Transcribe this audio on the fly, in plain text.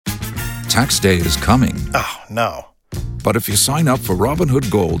Tax day is coming. Oh, no. But if you sign up for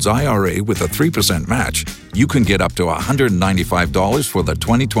Robinhood Gold's IRA with a 3% match, you can get up to $195 for the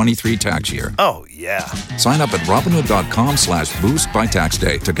 2023 tax year. Oh, yeah. Sign up at Robinhood.com/boost by tax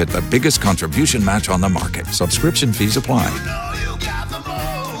day to get the biggest contribution match on the market. Subscription fees apply.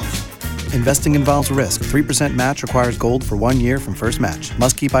 Investing involves risk. 3% match requires gold for 1 year from first match.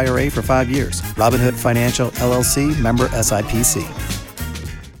 Must keep IRA for 5 years. Robinhood Financial, LLC, member SIPC.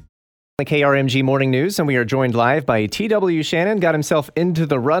 The KRMG Morning News, and we are joined live by TW Shannon. Got himself into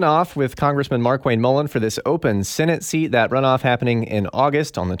the runoff with Congressman Markwayne Mullin for this open Senate seat. That runoff happening in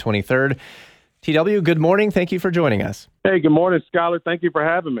August on the 23rd. TW, good morning. Thank you for joining us. Hey, good morning, Skylar. Thank you for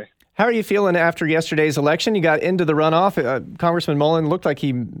having me. How are you feeling after yesterday's election? You got into the runoff. Congressman Mullin looked like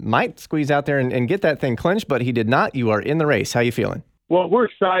he might squeeze out there and get that thing clinched, but he did not. You are in the race. How are you feeling? Well, we're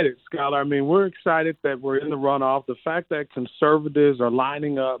excited, Skylar. I mean, we're excited that we're in the runoff. The fact that conservatives are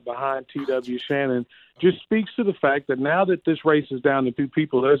lining up behind T.W. Shannon just speaks to the fact that now that this race is down to two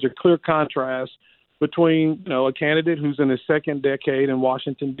people, there's a clear contrast between, a candidate who's in his second decade in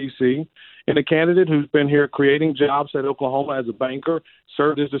Washington, D.C., and a candidate who's been here creating jobs at Oklahoma as a banker,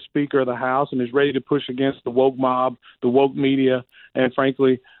 served as the Speaker of the House, and is ready to push against the woke mob, the woke media, and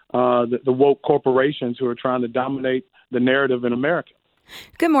frankly, the woke corporations who are trying to dominate the narrative in America.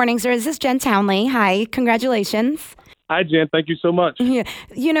 Good morning, sir. This is Jen Townley. Hi. Congratulations. Hi, Jen. Thank you so much. Yeah.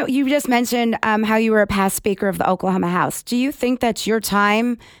 You just mentioned how you were a past Speaker of the Oklahoma House. Do you think that your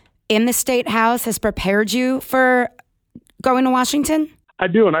time in the State House has prepared you for going to Washington? I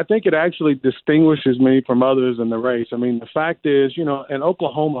do, and I think it actually distinguishes me from others in the race. I mean, the fact is, in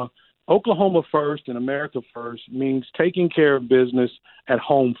Oklahoma first and America first means taking care of business at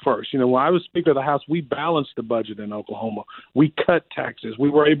home first. When I was Speaker of the House, we balanced the budget in Oklahoma. We cut taxes. We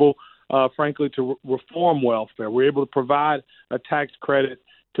were able, frankly, to reform welfare. We were able to provide a tax credit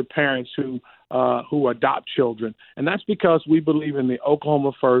to parents who adopt children. And that's because we believe in the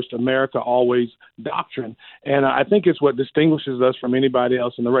Oklahoma first, America always doctrine. And I think it's what distinguishes us from anybody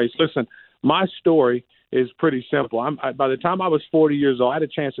else in the race. Listen, my story is pretty simple. By the time I was 40 years old, I had a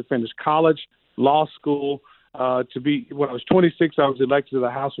chance to finish college, law school. When I was 26, I was elected to the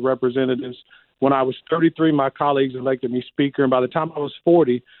House of Representatives. When I was 33, my colleagues elected me Speaker. And by the time I was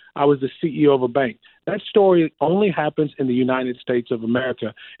 40, I was the CEO of a bank. That story only happens in the United States of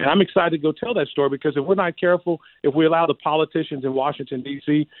America. And I'm excited to go tell that story because if we're not careful, if we allow the politicians in Washington,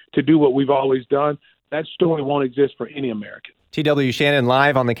 D.C. to do what we've always done, that story won't exist for any American. TW Shannon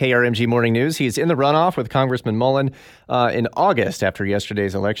live on the KRMG Morning News. He's in the runoff with Congressman Mullin in August after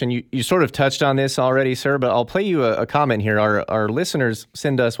yesterday's election. You sort of touched on this already, sir, but I'll play you a comment here. Our listeners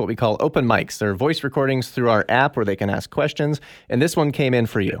send us what we call open mics. They're voice recordings through our app where they can ask questions, and this one came in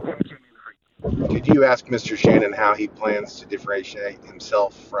for you. Could you ask Mr. Shannon how he plans to differentiate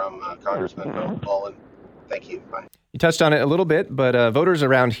himself from Congressman Mullin? Thank you. Bye. You touched on it a little bit, but voters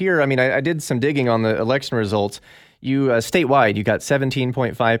around here, I did some digging on the election results. You statewide, you got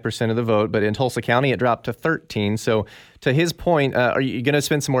 17.5% of the vote, but in Tulsa County, it dropped to 13%. So to his point, are you going to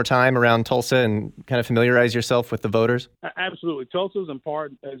spend some more time around Tulsa and kind of familiarize yourself with the voters? Absolutely. Tulsa is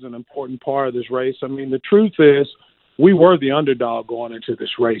an important part of this race. I mean, the truth is we were the underdog going into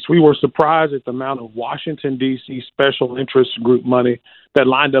this race. We were surprised at the amount of Washington, D.C. special interest group money that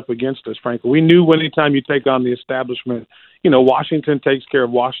lined up against us, frankly. We knew anytime you take on the establishment, Washington takes care of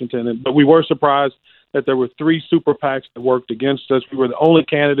Washington. But we were surprised that there were 3 super PACs that worked against us. We were the only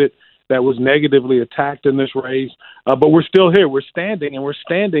candidate that was negatively attacked in this race. But we're still here. We're standing, and we're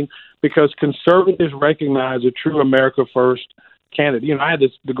standing because conservatives recognize a true America First candidate. I had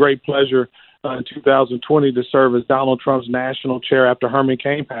the great pleasure in 2020 to serve as Donald Trump's national chair after Herman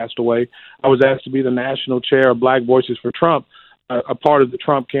Cain passed away. I was asked to be the national chair of Black Voices for Trump, a part of the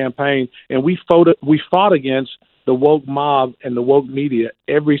Trump campaign. And we fought against the woke mob and the woke media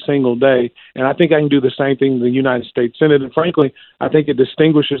every single day. And I think I can do the same thing in the United States Senate. And frankly, I think it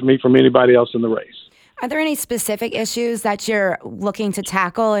distinguishes me from anybody else in the race. Are there any specific issues that you're looking to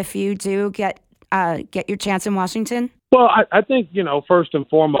tackle if you do get your chance in Washington? Well, I think, first and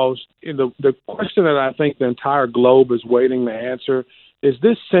foremost, the question that I think the entire globe is waiting to answer is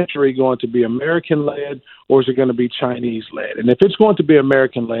this century going to be American-led or is it going to be Chinese-led? And if it's going to be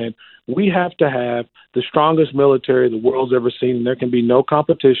American-led, we have to have the strongest military the world's ever seen, and there can be no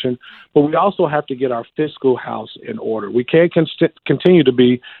competition. But we also have to get our fiscal house in order. We can't continue to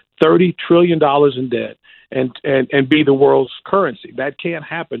be $30 trillion in debt and be the world's currency. That can't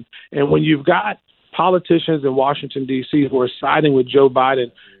happen. And when you've got politicians in Washington, D.C. who are siding with Joe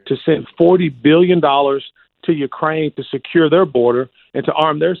Biden to send $40 billion to Ukraine to secure their border and to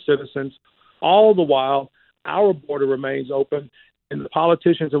arm their citizens, all the while our border remains open. and the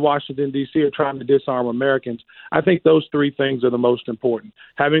politicians in Washington, D.C. are trying to disarm Americans. I think those three things are the most important.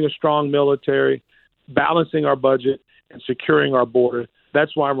 Having a strong military, balancing our budget, and securing our border.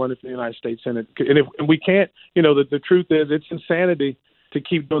 That's why I'm running for the United States Senate. And we can't, the truth is it's insanity to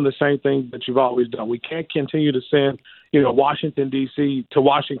keep doing the same thing that you've always done. We can't continue to send, Washington, D.C. to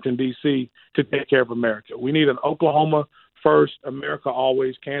Washington, D.C. to take care of America. We need an Oklahoma first, America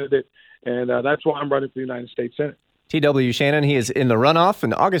always candidate, and that's why I'm running for the United States Senate. T.W. Shannon, he is in the runoff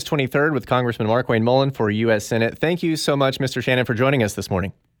on August 23rd with Congressman Markwayne Mullin for U.S. Senate. Thank you so much, Mr. Shannon, for joining us this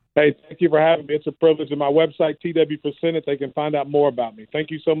morning. Hey, thank you for having me. It's a privilege. On my website, TW for Senate, they can find out more about me. Thank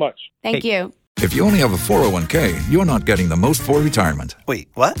you so much. Thank you. If you only have a 401k, you're not getting the most for retirement. Wait,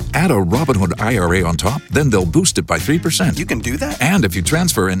 what? Add a Robinhood IRA on top, then they'll boost it by 3%. You can do that? And if you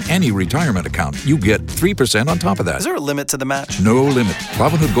transfer in any retirement account, you get 3% on top of that. Is there a limit to the match? No limit.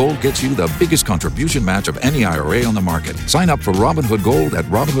 Robinhood Gold gets you the biggest contribution match of any IRA on the market. Sign up for Robinhood Gold at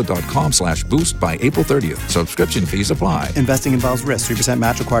Robinhood.com/boost by April 30th. Subscription fees apply. Investing involves risk. 3%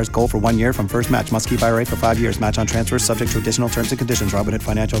 match requires gold for 1 year from first match. Must keep IRA for 5 years. Match on transfers subject to additional terms and conditions. Robinhood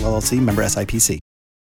Financial LLC, member SIPC.